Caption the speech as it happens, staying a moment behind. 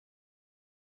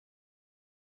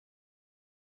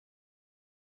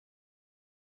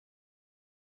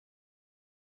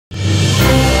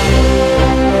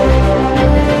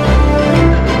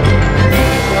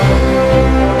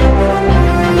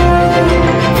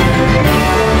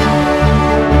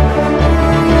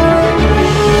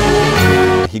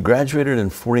graduated in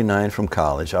 '49 from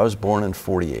college. I was born in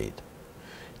 '48.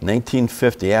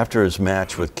 1950, after his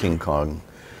match with King Kong,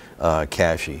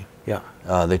 Cashy,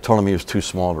 they told him he was too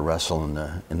small to wrestle in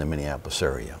the Minneapolis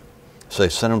area. So they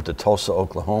sent him to Tulsa,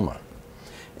 Oklahoma,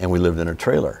 and we lived in a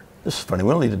trailer. This is funny,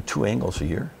 we only did 2 angles a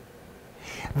year.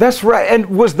 That's right. And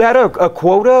was that a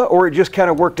quota, or it just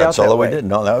kind of worked out that way? That's all we did.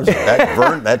 No, that was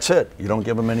Vern, that's it. You don't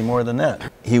give him any more than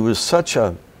that. He was such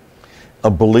a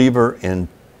believer in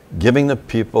giving the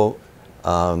people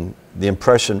the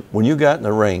impression, when you got in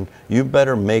the ring, you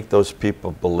better make those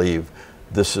people believe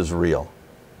this is real.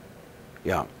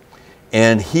 Yeah.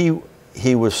 And he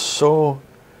was so,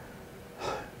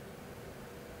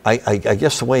 I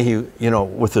guess the way he, you know,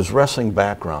 with his wrestling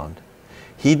background,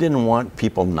 he didn't want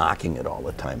people knocking it all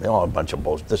the time. Oh, a bunch of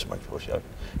bullshit, this much bullshit,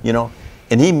 you know.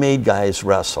 And he made guys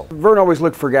wrestle. Vern always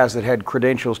looked for guys that had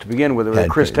credentials to begin with.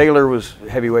 Chris Taylor was a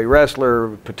heavyweight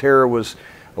wrestler. Patera was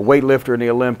a weightlifter in the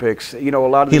Olympics. You know, a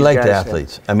lot of these guys. He liked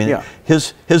athletes. I mean,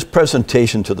 his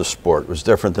presentation to the sport was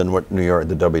different than what New York,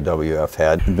 the WWF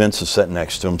had. Vince is sitting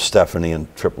next to him. Stephanie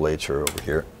and Triple H are over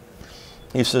here.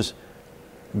 He says,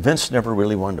 Vince never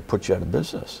really wanted to put you out of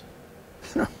business.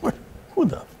 Who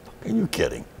the fuck are you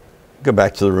kidding? Go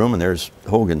back to the room, and there's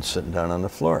Hogan sitting down on the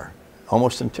floor,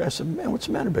 almost in tears. I said, man, what's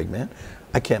the matter, big man?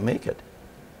 I can't make it.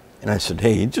 And I said,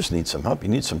 hey, you just need some help. You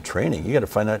need some training. You got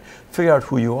to figure out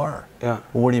who you are. Yeah.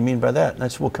 Well, what do you mean by that? And I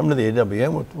said, well, come to the AWA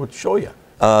and we'll show you.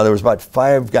 There was about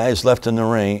 5 guys left in the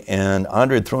ring, and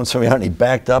Andre had thrown somebody out, and he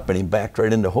backed up, and he backed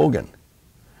right into Hogan.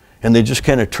 And they just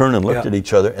kind of turned and looked at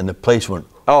each other, and the place went,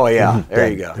 oh, yeah,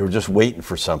 there you go. They were just waiting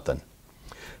for something.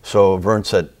 So Vern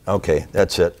said, okay,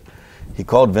 that's it. He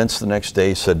called Vince the next day.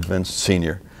 He said, Vince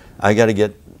Sr., I got to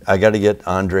get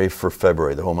Andre for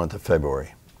February, the whole month of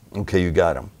February. Okay, you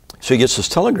got him. So he gets this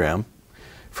telegram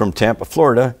from Tampa,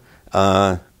 Florida,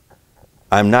 I'm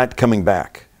not coming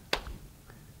back.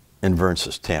 And Vern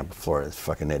says, Tampa, Florida, it's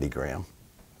fucking Eddie Graham.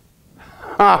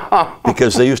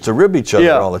 Because they used to rib each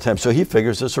other all the time. So he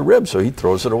figures it's a rib, so he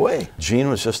throws it away. Gene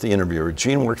was just the interviewer.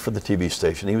 Gene worked for the TV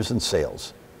station. He was in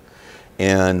sales.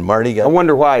 And Marty got... I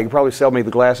wonder why. You could probably sell me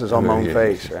the glasses on my own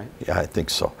face, right? Yeah, I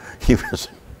think so. He was...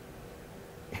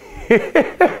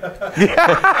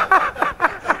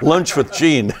 Lunch with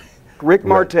Gene. Rick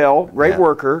Martel, great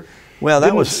worker. Well,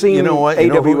 that was, you know what? You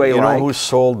know who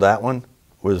sold that one?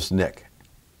 Was Nick.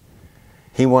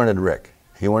 He wanted Rick.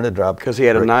 He wanted to drop... Because he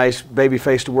had a nice baby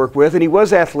face to work with, and he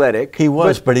was athletic. He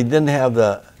was, but he didn't have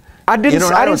the... I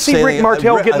didn't see Rick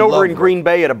Martel getting over in Green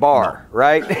Bay at a bar,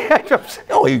 right?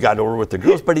 No, he got over with the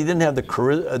girls, but he didn't have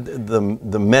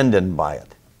the men didn't buy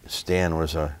it. Stan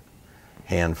was a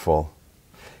handful.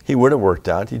 He would have worked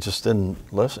out. He just didn't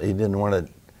listen. He didn't want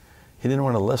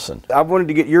to listen. I wanted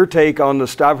to get your take on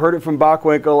this. I've heard it from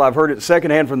Bockwinkel. I've heard it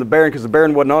secondhand from the Baron, because the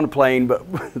Baron wasn't on the plane, but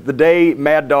the day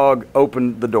Mad Dog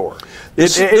opened the door.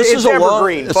 It's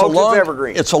evergreen, folks. It's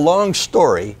evergreen. It's a long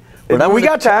story. But we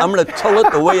got time. I'm going to tell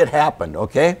it the way it happened,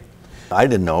 okay? I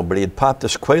didn't know, but he had popped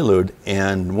this Quaalude,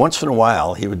 and once in a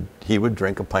while he would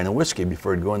drink a pint of whiskey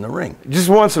before he'd go in the ring. Just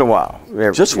once in a while.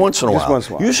 Just once in a while.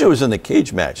 Usually it was in the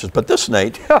cage matches, but this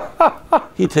night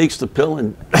he takes the pill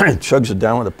and chugs it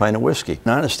down with a pint of whiskey. And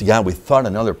honest to God, we thought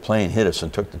another plane hit us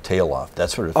and took the tail off.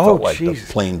 That's what it felt like. The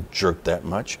plane jerked that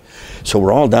much. So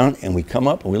we're all down, and we come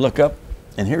up and we look up,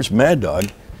 and here's Mad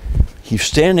Dog. He's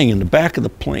standing in the back of the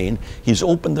plane. He's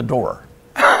opened the door.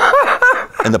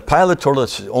 And the pilot told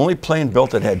us it's the only plane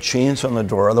built that had chains on the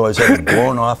door, otherwise it had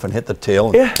blown off and hit the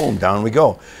tail, and boom, down we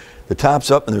go. The top's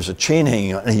up, and there's a chain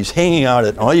hanging out, and he's hanging out,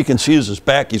 and all you can see is his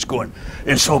back. He's going,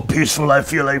 it's so peaceful, I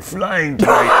feel like flying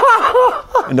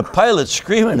tonight. And the pilot's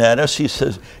screaming at us. He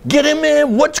says, get him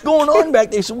in, what's going on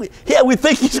back there? He said, yeah, we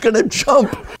think he's going to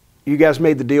jump. You guys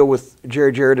made the deal with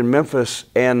Jerry Jarrett in Memphis,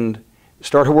 and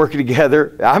started working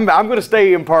together. I'm going to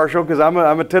stay impartial because I'm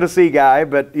a Tennessee guy,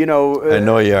 but you know. I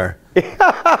know you are.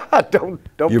 don't.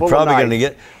 You're probably going to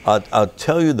get. I'll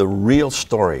tell you the real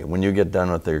story when you get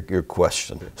done with your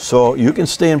question. So you can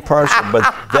stay impartial, but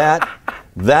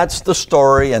that's the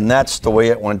story, and that's the way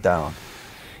it went down.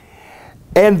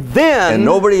 And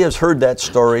nobody has heard that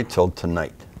story till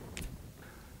tonight.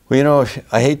 Well, you know,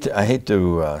 I hate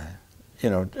to you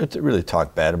know, to really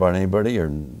talk bad about anybody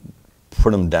or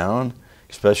put them down,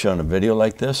 especially on a video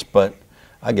like this, but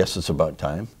I guess it's about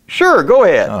time. Sure, go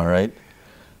ahead. All right.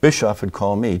 Bischoff had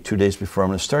called me 2 days before I'm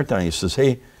going to start down. He says,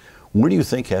 hey, what do you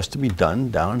think has to be done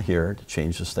down here to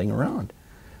change this thing around?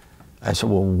 I said,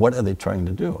 well, what are they trying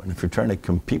to do? And if you're trying to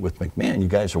compete with McMahon, you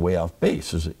guys are way off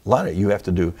base. There's a lot of you have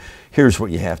to do. Here's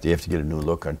what you have to. You have to get a new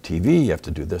look on TV. You have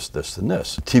to do this, this, and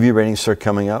this. TV ratings start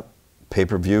coming up.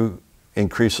 Pay-per-view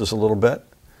increases a little bit.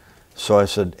 So I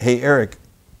said, hey, Eric,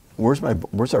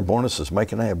 where's our bonuses?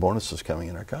 Mike and I have bonuses coming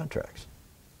in our contracts.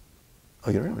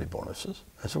 Oh, you don't have any bonuses?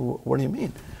 I said, well, what do you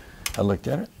mean? I looked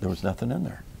at it. There was nothing in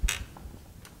there.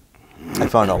 I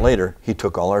found out later he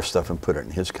took all our stuff and put it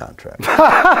in his contract.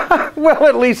 Well,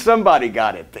 at least somebody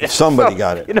got it then. Somebody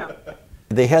got it. You know.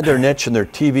 They had their niche and their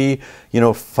TV, you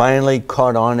know, finally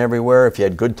caught on everywhere. If you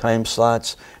had good time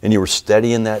slots and you were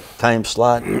steady in that time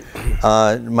slot,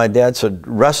 my dad said,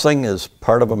 wrestling is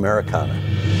part of Americana.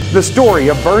 The story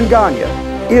of Vern Gagne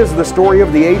is the story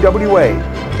of the AWA,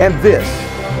 and this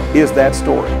is that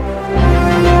story.